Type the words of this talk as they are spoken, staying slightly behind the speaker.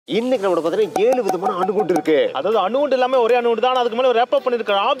இன்னைக்கு நம்ம பார்த்தீங்கன்னா 7 விதமான அணுகுண்டு இருக்கு. அதாவது அணுகுண்டு எல்லாமே ஒரே அணுகுண்டு தான். அதுக்கு மேல ரேப் அப்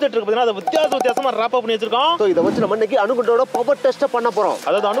பண்ணிருக்க ஆப்ஜெக்ட் இருக்கு பாத்தீங்கன்னா, அது வித்தியாசமா ரேப் அப் பண்ணி வச்சிருக்கோம். சோ இத வச்சு நம்ம இன்னைக்கு அணுகுண்டோட பவர் டெஸ்ட் பண்ண போறோம்.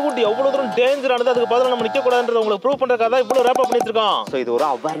 அதாவது அணுகுண்டு எவ்வளவு தூரம் டேஞ்சரானது, அதுக்கு பதிலா நம்ம நிக்க கூடாதுன்றத உங்களுக்கு ப்ரூவ் பண்றதுக்காக தான் இவ்வளவு ரேப் அப் பண்ணி வச்சிருக்கோம். சோ இது ஒரு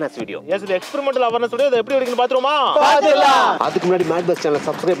அவேர்னஸ் வீடியோ. எஸ், இது எக்ஸ்பெரிமெண்டல் அவேர்னஸ் வீடியோ. இத எப்படி எடுக்கணும் பாத்துருமா? பாத்துடலாம். அதுக்கு முன்னாடி மேட் பஸ் சேனலை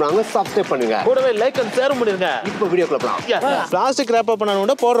சப்ஸ்கிரைப் பண்ணுங்க, சப்ஸ்கிரைப் பண்ணுங்க. கூடவே லைக் அண்ட் ஷேர் பண்ணிருங்க. இப்போ வீடியோக்குள்ள போலாம். பிளாஸ்டிக் ரேப் அப்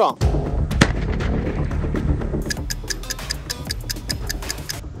பண்ணனும்னா போடுறோம்.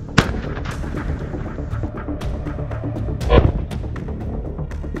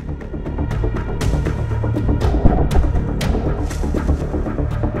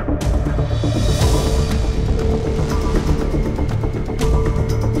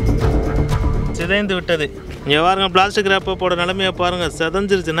 சிதைந்து விட்டது. இங்க பாருங்க, பிளாஸ்டிக் ரேப் போட நிலைமையை பாருங்க.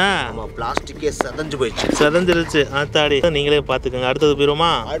 செதஞ்சிருச்சுன்னா பிளாஸ்டிக்கே செதஞ்சு போயிடுச்சு. செதஞ்சிருச்சு. ஆத்தாடி, நீங்களே பாத்துக்கோங்க. அடுத்தது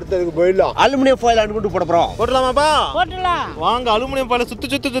போயிருமா? அடுத்ததுக்கு போயிடலாம். அலுமினியம் ஃபாயில் அணுகுண்டு போட போறோம். போடலாமாப்பா? போடலாம். வாங்க, அலுமினியம் ஃபாயில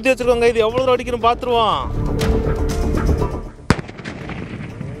சுத்தி வச்சிருக்கோங்க. இது எவ்வளவு தூரம் அடிக்கணும் பாத்துருவோம்.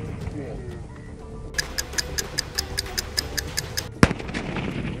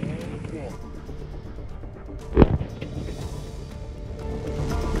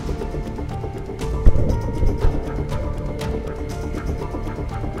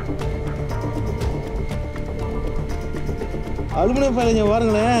 அலுமினியம் ஃபாயில் இங்க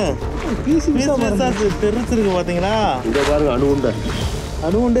பாருங்களேன், தெரிச்சிருக்கு பாத்தீங்களா? இங்க பாருங்க அணுகுண்டு.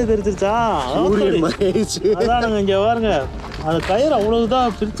 அணுகுண்டே தெரிச்சிருச்சா? அதானுங்க, இங்க பாருங்க, அந்த கயிறு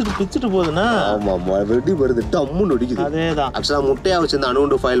அவ்வளவுதான் பிரிச்சுட்டு போகுதுன்னா. ஆமா, வெடி வருது, டம்முன்னு வெடிக்குது. அதேதான். ஆக்சுவலா முட்டையா வச்சிருந்த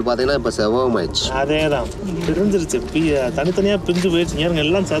அணுகுண்டு ஃபாயில் பாத்தீங்கன்னா இப்ப செவமாயிடுச்சு. அதேதான், பிரிஞ்சிருச்சு. தனித்தனியா பிரிஞ்சு போயிடுச்சு. ஏங்க,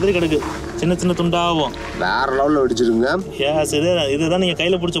 எல்லாம் சதுரி கிடக்கு, சின்ன துண்டாகும். வேற லெவல்ல வெடிச்சிருங்க. எஸ், இதுதான் நீங்க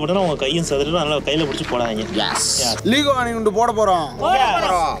கையில பிடிச்ச போட்டா உங்க கையும் சதுரி நல்லா கையில பிடிச்சி போடாதீங்க. எஸ், லீகோ அணுகுண்டு போட போறோம்.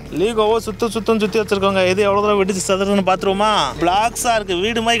 லீகோவோ சுத்தி வச்சிருக்கோங்க. இது எவ்வளவு தூரம் வெடிச்சு சதுருன்னு பாத்துருவோமா? பிளாக்ஸா இருக்கு,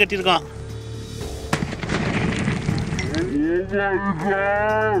 வீடு மாதிரி கட்டியிருக்கோம்.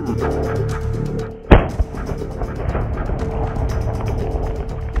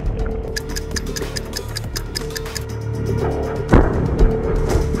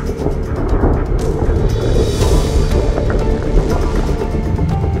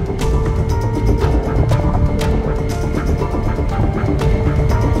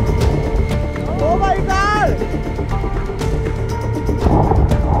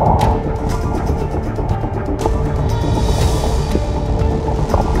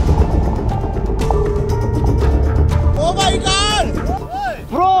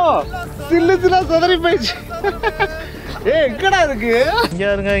 சதுரி போயிடுச்சு. எங்கடா இருக்கு? இங்க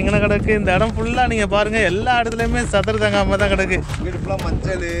இருங்க, இங்க கிடக்கு. இந்த இடம் ஃபுல்லா நீங்க பாருங்க, எல்லா இடத்துலயுமே சதுர தங்காம தான் கிடக்கு.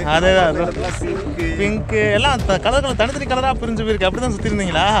 மஞ்சள், அதேதான், பிங்க் எல்லாம் கலர் தனித்தனி கலரா பிரிஞ்சு போயிருக்கு. அப்படிதான் சுத்தி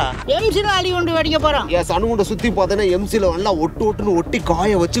இருந்தீங்களா? எம்சில அணுகுண்டு வெடிக்க போறோம். எஸ், அணுகுண்டை சுத்தி பார்த்தீங்கன்னா எம்சில நல்லா ஒட்டுன்னு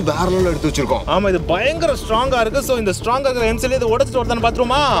காய வச்சு வேற லெவல்ல எடுத்து வச்சிருக்கோம். ஆமா, இது பயங்கர ஸ்ட்ராங்கா இருக்கு. சோ இந்த ஸ்ட்ராங்கா இருக்கிற எம்சில இது உடைச்சிட்டு வரதானே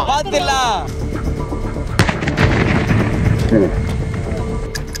பாத்துருமா? பாத்துடலாம்.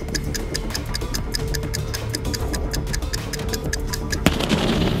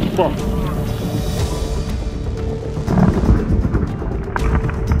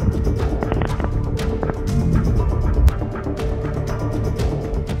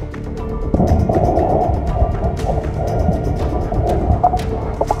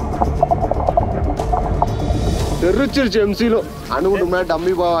 தெரிச்சிருச்சு எம்சில. அணுகுண்டு மேல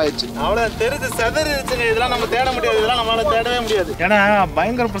டம்மி பாவ் ஆயிடுச்சு. அவ்வளவு தெரிஞ்சு செதறிடுச்சுங்க. இதெல்லாம் நம்ம தேட முடியாது, இதெல்லாம் நம்மளால தேடவே முடியாது. ஏன்னா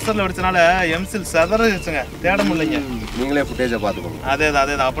பயங்கர பிரஷர்ல வெடிச்சனால எம்சில் செதறிடுச்சுங்க, தேட முடியலைங்க. நீங்களே ஃபுட்டேஜை பாத்துக்கோங்க.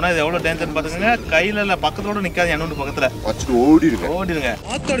 அதேதான். அப்படின்னா இது எவ்வளவு டேஞ்சர் பாத்துக்கோங்க. கையில இல்ல, பக்கத்தோட நிக்காது, அணுகுண்டு பக்கத்துல வச்சுட்டு ஓடிடுங்க.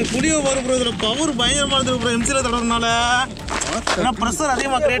 ஆத்தோட புளிய வரும். இதுல பவர் பயங்கரமா இருக்கு எம்சில தடறதுனால. ஏன்னா பிரஷர்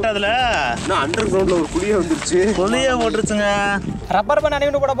அதிகமா கிரியேட் ஆகுதுல. அண்டர் கிரவுண்ட்ல ஒரு குழியே வந்துருச்சு. குழியே போட்டுருச்சுங்க. ரப்பர் பேண்ட்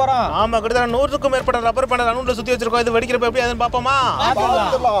அணுகுண்டு போட போறோம். ஆமா, கிட்டத்தட்ட 100க்கும் மேற்பட்ட ரப்பர் பேண்ட் அணுகுண்டு சுத்தி வச்சிருக்கோம். இது வெடிக்கிறப்ப எப்படி அதுன்னு பாப்போமா?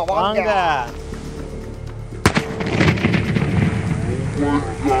 வாங்க.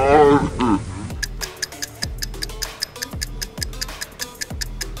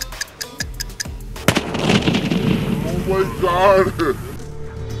 Oh my God!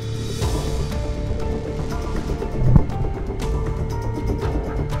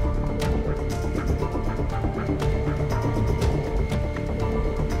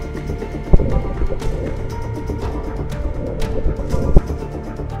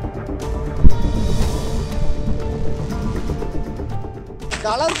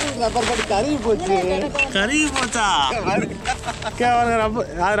 Colourful rubber band கருகி போச்சு. கருகி போச்சா?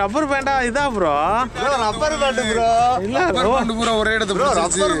 ரப்பர் பேண்டா இதா ப்ரோ? Rubber band bro. இல்ல பூரா ஒரே இடத்துல ப்ரோ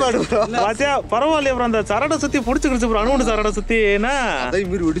ரப்பர் பேண்ட் ப்ரோ. பாத்தியா பரவாயில்லையா ப்ரோ? அந்த சரடை சுத்தி புடிச்சுக்கிடுச்சு ப்ரோ. அணுகுண்டு சரடை சுத்தி என்ன அதை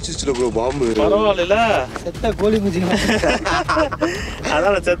மீறி வெடிச்சிச்சுல ப்ரோ பாம்பு. பரவாயில்ல. செத்த கோழி குஞ்சு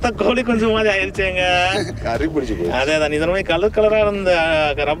அதான் செத்த கோழி கொஞ்சம் மாதிரி ஆயிடுச்சுங்க. கருகி பிடிச்சு போய். அதேதான் இந்த மாதிரி கலர் கலரா இருந்த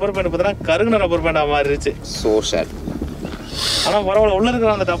ரப்பர் பேண்ட் பார்த்தா கருகுன ரப்பர் பேண்டா மாறிடுச்சு. So sad. ஆனா பரவாயில்ல, உள்ள இருக்கிற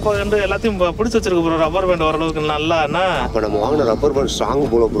அந்த டப்பா கண்டு எல்லாத்தையும் பிடிச்சி வச்சிருக்கு ப்ரோ. ரப்பர் பேண்ட் ஓரளவுக்கு நல்லா என்ன. அப்ப நம்ம வாங்கின ரப்பர் பேண்ட் ஸ்ட்ராங்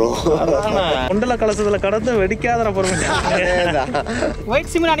போல ப்ரோ. குண்டல கலசத்துல கடந்து வெடிக்காத ரப்பர் பேண்ட்.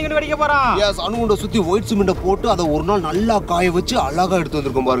 ஒயிட் சிமெண்ட் அடிக்கடி வெடிக்க போறோம். எஸ், அணுகுண்ட சுத்தி ஒயிட் சிமெண்ட போட்டு அதை ஒரு நாள் நல்லா காய வச்சு அழகா எடுத்து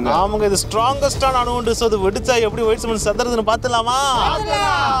வந்திருக்கோம் பாருங்க. ஆமாங்க, இது ஸ்ட்ராங்கஸ்டான அணுகுண்டு. சோ அது வெடிச்சா எப்படி ஒயிட் சிமெண்ட் சதுறதுன்னு பாத்துலாமா?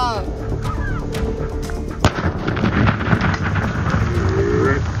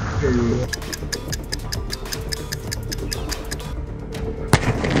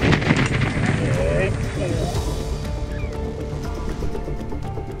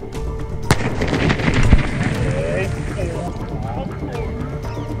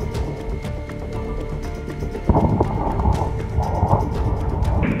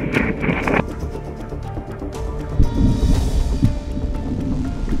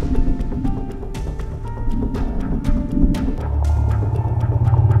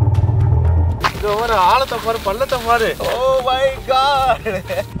 ஆழத்தை பாரு, பள்ளத்தை பாரு. Oh my God.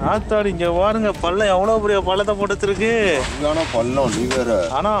 ஆத்தாடி இங்க பாருங்க, பள்ளம் எவ்வளவு பெரிய பள்ளத்தை போட்டு வச்சிருக்கு. இதான பள்ளம் நீ வேற.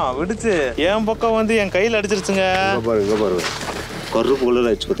 ஆனா விடுச்சு என் பக்கம் வந்து என் கையில அடிச்சிருச்சுங்க. பாருங்க பாருங்க, கருப்பு கலர்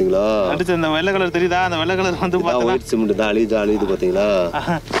ஆயிடுச்சு பாத்தீங்களா? அடிச்சு இந்த வெள்ளை கலர் தெரியுதா? அந்த வெள்ளை கலர் வந்து பாத்தீங்கன்னா ஒயிட் சிமெண்ட் தான் அழியுது பாத்தீங்களா?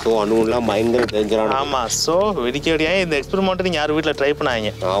 சோ அணுகுண்டுலாம் பயங்கர டேஞ்சரான. ஆமா, சோ வெடிக்கடியா இந்த எக்ஸ்பெரிமெண்ட் நீங்க யாரும் வீட்ல ட்ரை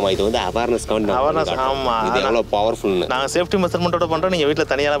பண்ணாதீங்க. ஆமா, இது வந்து அவேர்னஸ் கவுண்ட். அவேர்னஸ். ஆமா, இது எவ்வளவு பவர்ஃபுல். நாங்க சேஃப்டி மெஷர்மென்ட்டோட பண்றோம். நீங்க வீட்ல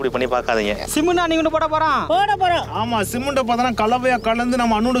தனியா அப்படி பண்ணி பார்க்காதீங்க. சிமெண்ட் அடிக்கடி போட போறோம். ஆமா, சிமெண்ட் பார்த்தா கலவையா கலந்து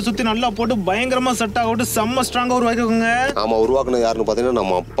நம்ம அணுகுண்ட சுத்தி நல்லா போட்டு பயங்கரமா செட் ஆகிட்டு செம்ம ஸ்ட்ராங்கா உருவாக்கிக்கோங்க. ஆமா, உருவாக்குனது யாருன்னு பாத்தீங்கன்னா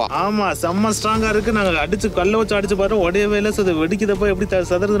நம்ம அப்பா. ஆமா, செம்ம ஸ்ட்ராங்கா இருக்கு. நாங்க அடிச்சு கல்ல வச்சு அடிச்சு பார்த்தோம், உடையவே இல்லை. அது வெடிக்கிறப்ப எப்படி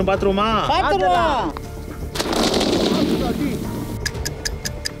சதுறதுன்னு பாத்துருவோமா?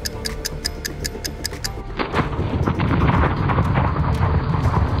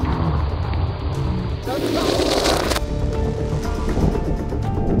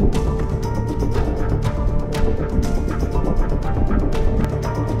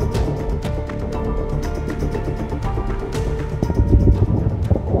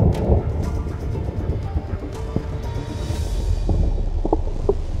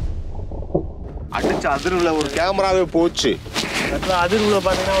 அடிச்சு அதிர்வுல ஒரு கேமராவே போச்சு. அதிர்வுல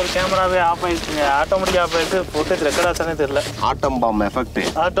பாத்தீங்கன்னா ஒரு கேமராவே ஆஃப் ஆயிடுச்சுங்க. ஆட்டோமேட்டிக் ஆஃப் ஆயிட்டு ஃபுட்டேஜ் ரெக்கார்ட் ஆச்சானே தெரியல. ஆட்டம் பாம் எஃபெக்ட்.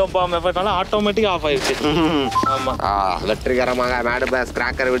 ஆட்டம் பாம் எஃபெக்ட்னால ஆட்டோமேட்டிக் ஆஃப் ஆயிடுச்சு. ஆமா, வெற்றிகரமாக மேட் பேஸ்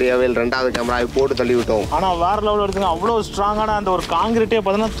கிராக்கர் வீடியோவில் 2வது கேமராவை போட்டு தள்ளி விட்டோம். ஆனா வேற லெவல் எடுத்துங்க. அவ்வளவு ஸ்ட்ராங்கான அந்த ஒரு காங்கிரீட்டே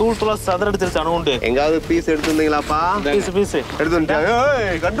பாத்தீங்கன்னா தூள் தூளா சதறடிச்சிருச்சு அணுகுண்டு. எங்காவது பீஸ் எடுத்துருந்தீங்களாப்பா? பீஸ் எடுத்து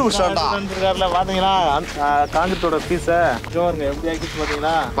கண்டுபிடிச்சாண்டா பாத்தீங்களா காங்கிரீட்டோட பீஸ எப்படி ஆக்கிச்சு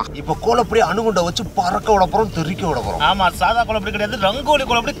பாத்தீங்களா? இப்ப கோலப்படி அணுகுண்ட வச்சு பறக்க விட போறோம், தெறிக்க விட போறோம். ஆமா, சாதா கோலப்படி கிடையாது, ரங்கோலி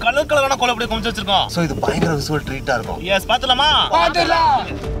கோலப்படி, கலர் கலரான கோலப்படி கொஞ்சம் வச்சிருக்கோம். சோ இது பயங்கர விசுவல் ட்ரீட்டா இருக்கும். எஸ், பாத்துலாமா?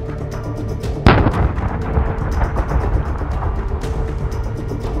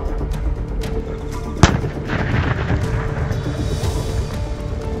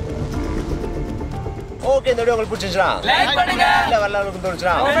 ஓகே, இந்த வீடியோ உங்களுக்கு பிடிச்சிருச்சா? லைக் பண்ணுங்க. இல்ல வரலாறுக்கு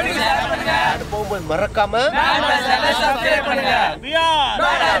தோணுச்சா? ஷேர் பண்ணுங்க. அது போகும்போது மறக்காம சப்ஸ்கிரைப் பண்ணுங்க.